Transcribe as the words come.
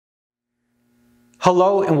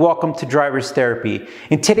Hello and welcome to Driver's Therapy.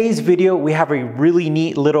 In today's video, we have a really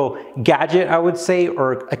neat little gadget, I would say,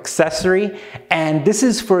 or accessory. And this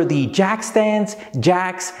is for the jack stands,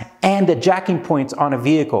 jacks, and the jacking points on a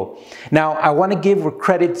vehicle. Now, I want to give where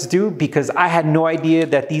credit's due because I had no idea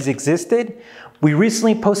that these existed. We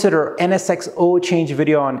recently posted our NSX oil change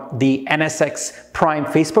video on the NSX Prime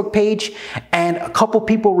Facebook page, and a couple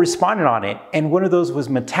people responded on it. And one of those was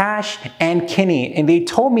Matash and Kenny. And they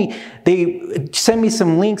told me, they sent me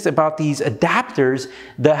some links about these adapters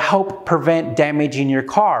that help prevent damage in your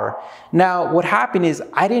car. Now, what happened is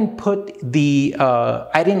I didn't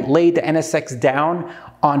lay the NSX down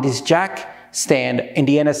on this jack stand in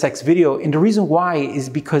the NSX video, and the reason why is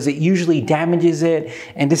because it usually damages it,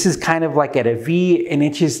 and this is kind of like at a V, and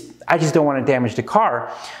I just don't want to damage the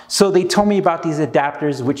car. So they told me about these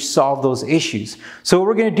adapters which solve those issues. So what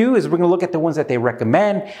we're going to do is we're going to look at the ones that they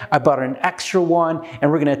recommend. I bought an extra one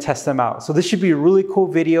and we're going to test them out. So this should be a really cool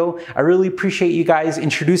video. I really appreciate you guys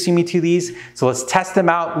introducing me to these. So let's test them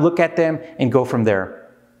out, look at them, and go from there.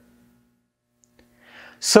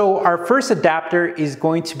 So our first adapter is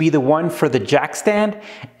going to be the one for the jack stand,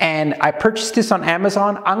 and I purchased this on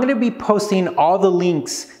Amazon. I'm going to be posting all the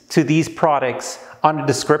links to these products on the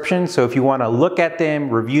description, so if you want to look at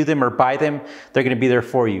them, review them, or buy them, they're going to be there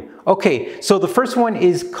for you. Okay, so the first one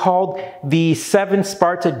is called the 7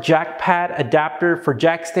 Sparta jack pad adapter for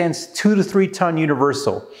jack stands 2 to 3 ton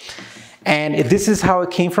universal. And this is how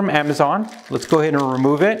it came from Amazon. Let's go ahead and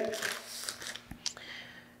remove it.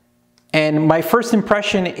 And my first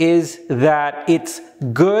impression is that it's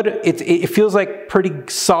good. It feels like pretty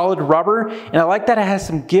solid rubber. And I like that it has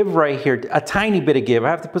some give right here, a tiny bit of give. I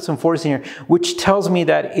have to put some force in here, which tells me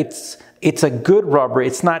that it's a good rubber.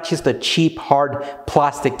 It's not just a cheap, hard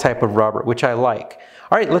plastic type of rubber, which I like.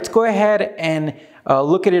 All right, let's go ahead and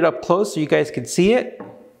look at it up close so you guys can see it.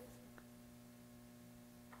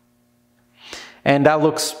 And that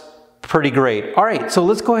looks pretty great. All right, so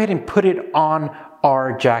let's go ahead and put it on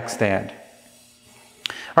our jack stand.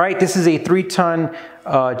 All right, this is a 3-ton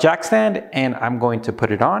jack stand, and I'm going to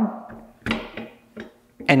put it on.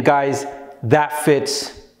 And guys, that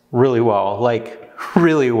fits really well, like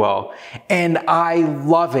really well. And I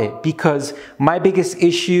love it because my biggest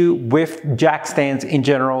issue with jack stands in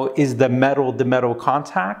general is the metal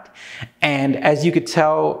contact. And as you could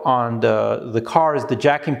tell on the cars, the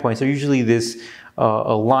jacking points are usually this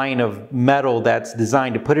a line of metal that's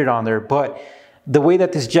designed to put it on there, but the way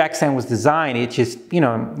that this jack stand was designed, it just, you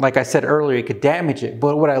know, like I said earlier, it could damage it.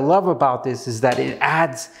 But what I love about this is that it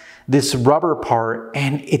adds this rubber part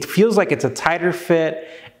and it feels like it's a tighter fit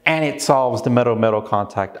and it solves the metal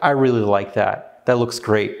contact. I really like that. That looks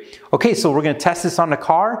great. Okay, so we're going to test this on the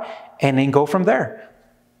car and then go from there.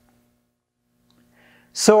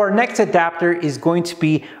 So our next adapter is going to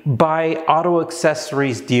be by Auto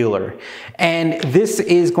Accessories Dealer. And this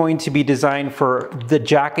is going to be designed for the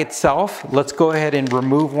jack itself. Let's go ahead and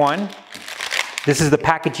remove one. This is the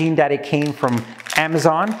packaging that it came from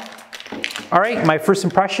Amazon. All right, my first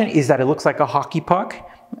impression is that it looks like a hockey puck.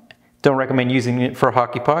 Don't recommend using it for a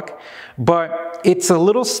hockey puck, but it's a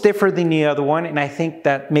little stiffer than the other one, and I think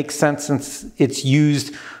that makes sense since it's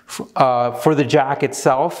used for the jack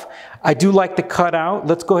itself. I do like the cutout.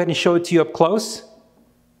 Let's go ahead and show it to you up close.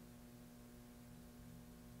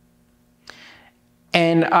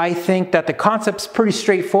 And I think that the concept's pretty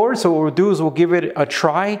straightforward, so what we'll do is we'll give it a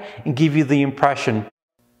try and give you the impression.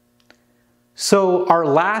 So our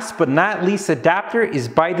last but not least adapter is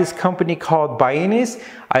by this company called Byenins.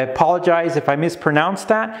 I apologize if I mispronounced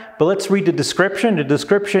that, but let's read the description. The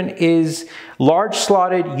description is large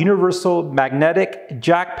slotted universal magnetic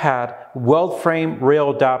jack pad weld frame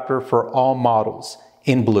rail adapter for all models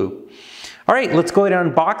in blue. All right, let's go ahead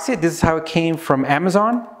and unbox it. This is how it came from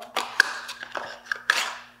Amazon.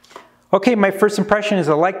 Okay, my first impression is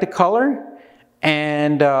I like the color,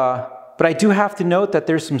 and but I do have to note that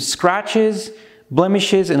there's some scratches,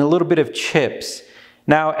 blemishes, and a little bit of chips.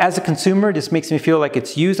 Now, as a consumer, this makes me feel like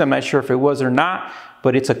it's used. I'm not sure if it was or not,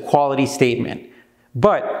 but it's a quality statement.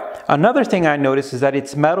 But another thing I noticed is that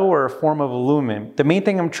it's metal or a form of aluminum. The main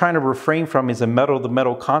thing I'm trying to refrain from is a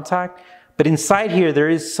metal-to-metal contact, but inside here there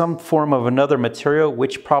is some form of another material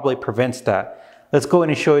which probably prevents that. Let's go ahead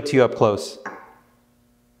and show it to you up close.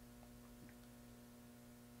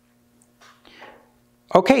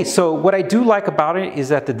 Okay, so what I do like about it is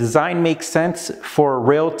that the design makes sense for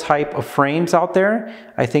rail type of frames out there.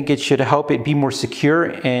 I think it should help it be more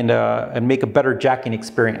secure and make a better jacking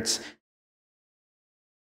experience.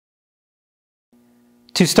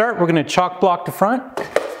 To start, we're going to chalk block the front.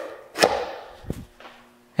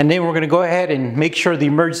 And then we're going to go ahead and make sure the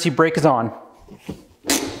emergency brake is on.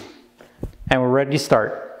 and we're ready to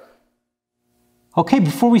start. Okay,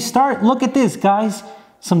 before we start, look at this, guys.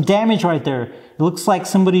 Some damage right there. It looks like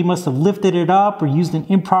somebody must have lifted it up or used an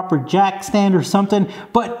improper jack stand or something,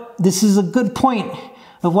 but this is a good point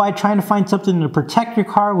of why trying to find something to protect your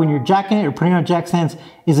car when you're jacking it or putting on jack stands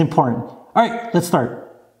is important. All right, let's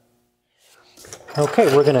start.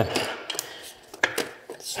 Okay, we're gonna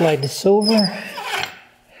slide this over.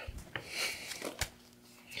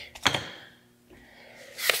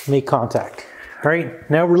 Make contact. All right,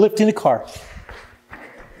 now we're lifting the car.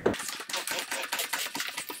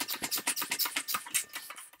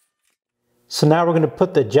 So now we're going to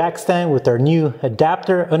put the jack stand with our new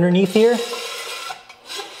adapter underneath here.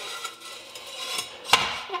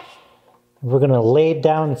 We're going to lay it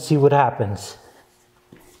down and see what happens.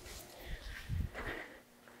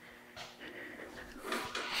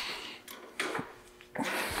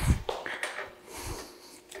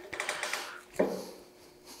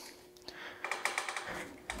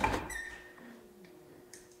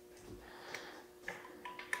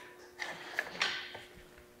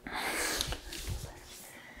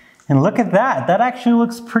 And look at that, that actually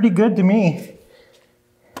looks pretty good to me.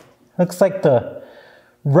 Looks like the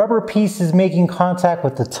rubber piece is making contact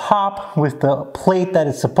with the top, with the plate that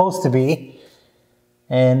it's supposed to be.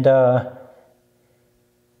 And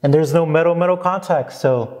there's no metal contact,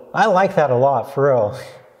 so I like that a lot, for real.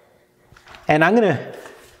 And I'm gonna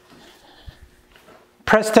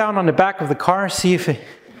press down on the back of the car, see if it,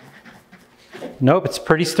 nope, it's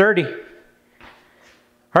pretty sturdy.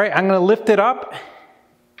 All right, I'm gonna lift it up.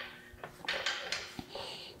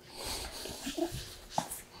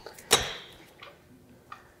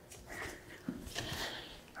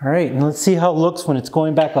 All right, and let's see how it looks when it's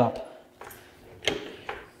going back up.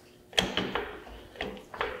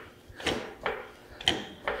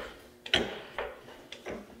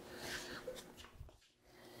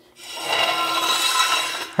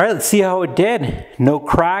 All right, let's see how it did. No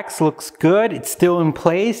cracks, looks good. It's still in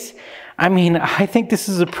place. I mean, I think this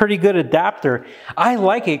is a pretty good adapter. I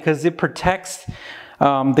like it because it protects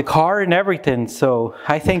the car and everything. So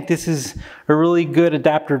I think this is a really good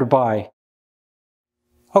adapter to buy.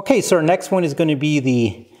 Okay, so our next one is going to be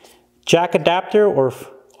the jack adapter or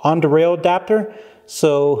on the rail adapter.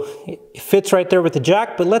 So it fits right there with the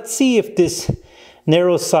jack, but let's see if this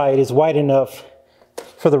narrow side is wide enough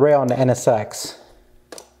for the rail on the NSX.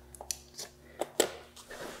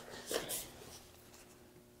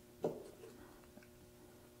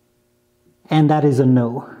 And that is a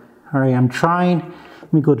no. All right, I'm trying.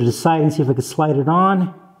 Let me go to the side and see if I can slide it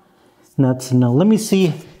on. And that's a no. Let me see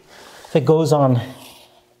if it goes on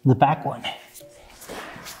the back one.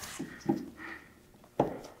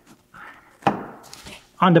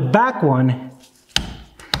 On the back one,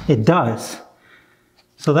 it does.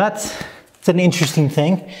 So that's an interesting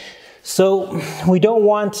thing. So we don't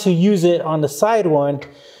want to use it on the side one.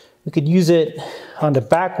 We could use it on the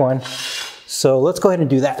back one. So let's go ahead and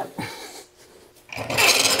do that.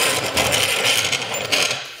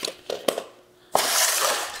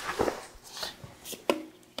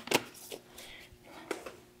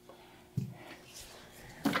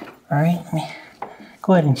 All right, let me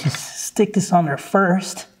go ahead and just stick this on there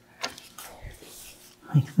first,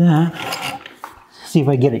 like that. See if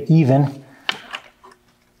I get it even.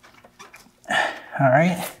 All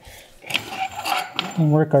right,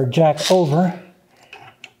 and work our jack over.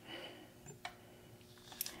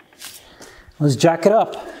 Let's jack it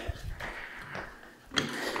up.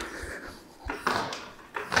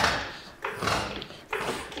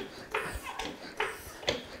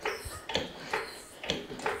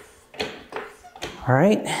 All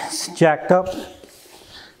right, it's jacked up.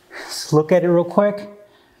 Let's look at it real quick.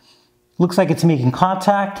 Looks like it's making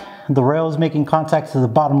contact. The rail is making contact to the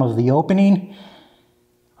bottom of the opening.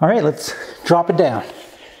 All right, let's drop it down.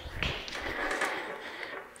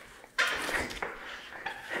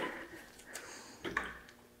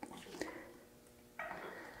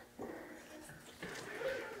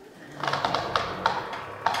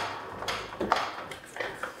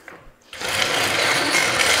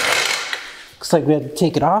 Looks like we had to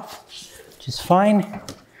take it off, which is fine.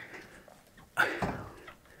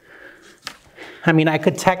 I mean, I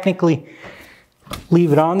could technically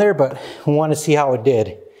leave it on there, but I want to see how it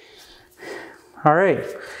did. All right,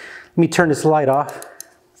 let me turn this light off.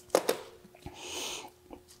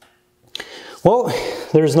 Well,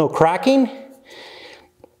 there's no cracking.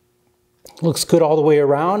 Looks good all the way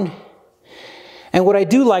around. And what I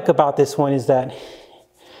do like about this one is that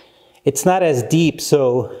it's not as deep,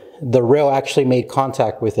 so the rail actually made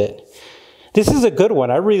contact with it. This is a good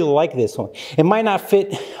one. I really like this one. It might not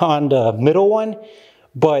fit on the middle one,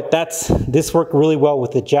 but this worked really well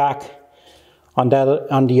with the jack on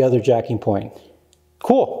the other jacking point.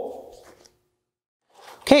 Cool.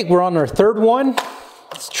 Okay, we're on our third one.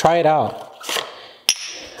 Let's try it out.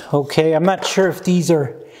 Okay, I'm not sure if these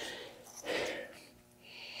are...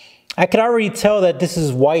 I can already tell that this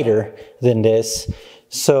is wider than this.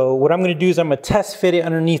 So what I'm going to do is I'm going to test fit it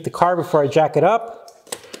underneath the car before I jack it up.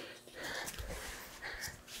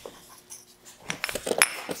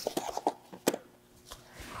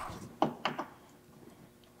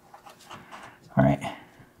 All right.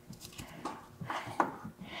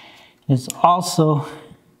 It's also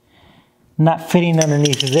not fitting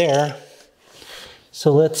underneath there.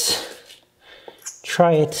 So let's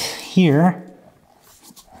try it here.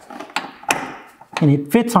 And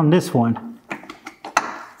it fits on this one.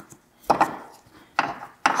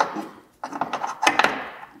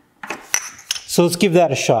 So let's give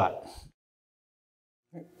that a shot.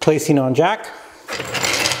 Placing on jack.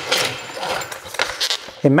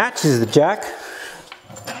 It matches the jack.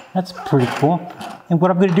 That's pretty cool. And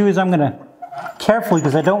what I'm gonna do is I'm gonna carefully,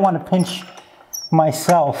 because I don't want to pinch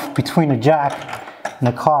myself between a jack and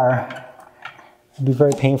the car. It'd be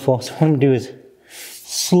very painful. So what I'm gonna do is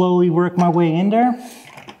slowly work my way in there.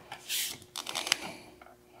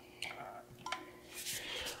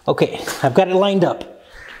 Okay, I've got it lined up.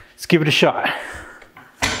 Let's give it a shot.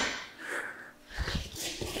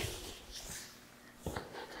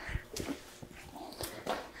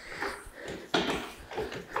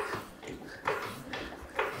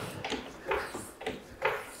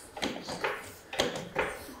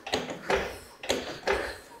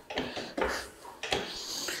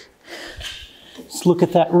 Let's look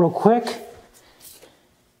at that real quick.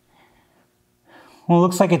 Well, it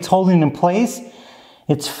looks like it's holding in place.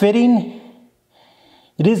 It's fitting.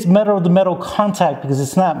 It is metal to metal contact because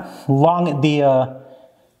it's not long. The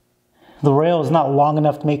rail is not long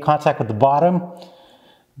enough to make contact with the bottom,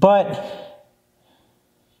 but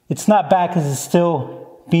it's not bad because it's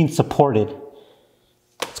still being supported.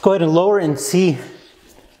 Let's go ahead and lower it and see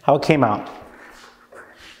how it came out.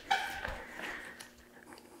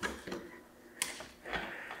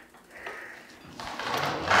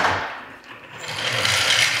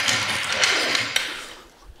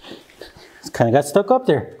 Kind of got stuck up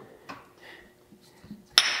there.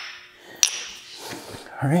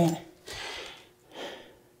 All right.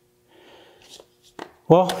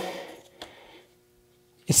 Well,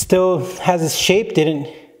 it still has its shape, didn't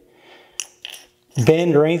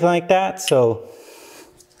bend or anything like that, so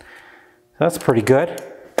that's pretty good.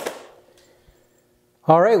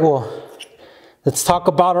 All right, well, let's talk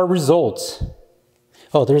about our results.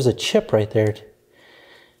 Oh, there's a chip right there.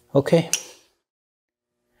 Okay.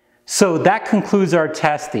 So that concludes our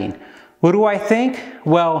testing. What do I think?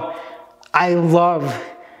 Well, I love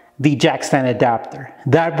the jack stand adapter.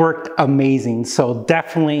 That worked amazing. So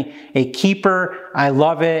definitely a keeper. I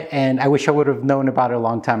love it, and I wish I would have known about it a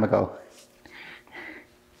long time ago.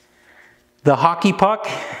 The hockey puck.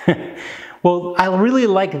 Well, I really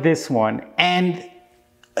like this one. And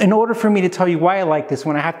in order for me to tell you why I like this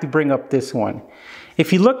one, I have to bring up this one.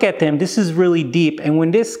 If you look at them, this is really deep. And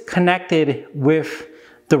when this connected with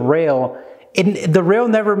the rail, the rail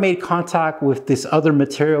never made contact with this other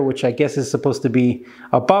material, which I guess is supposed to be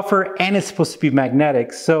a buffer, and it's supposed to be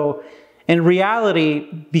magnetic. So in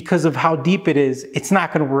reality, because of how deep it is, it's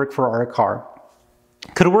not going to work for our car.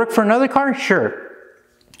 Could it work for another car? Sure.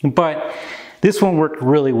 But this one worked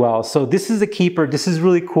really well. So this is a keeper. This is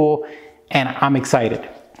really cool, and I'm excited.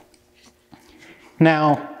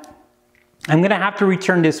 Now, I'm gonna have to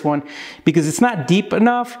return this one because it's not deep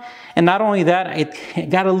enough. And not only that, it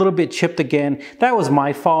got a little bit chipped again. That was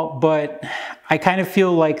my fault, but I kind of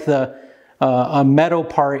feel like the metal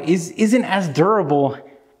part isn't as durable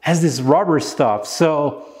as this rubber stuff.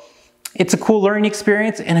 So it's a cool learning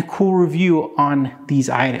experience and a cool review on these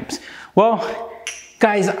items. Well,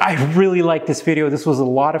 guys, I really like this video. This was a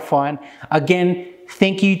lot of fun. Again,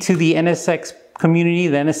 thank you to the NSX community,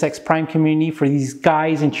 the NSX Prime community, for these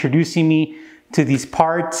guys introducing me to these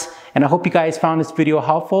parts. And I hope you guys found this video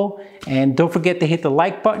helpful. And don't forget to hit the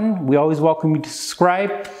like button. We always welcome you to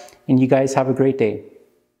subscribe. And you guys have a great day.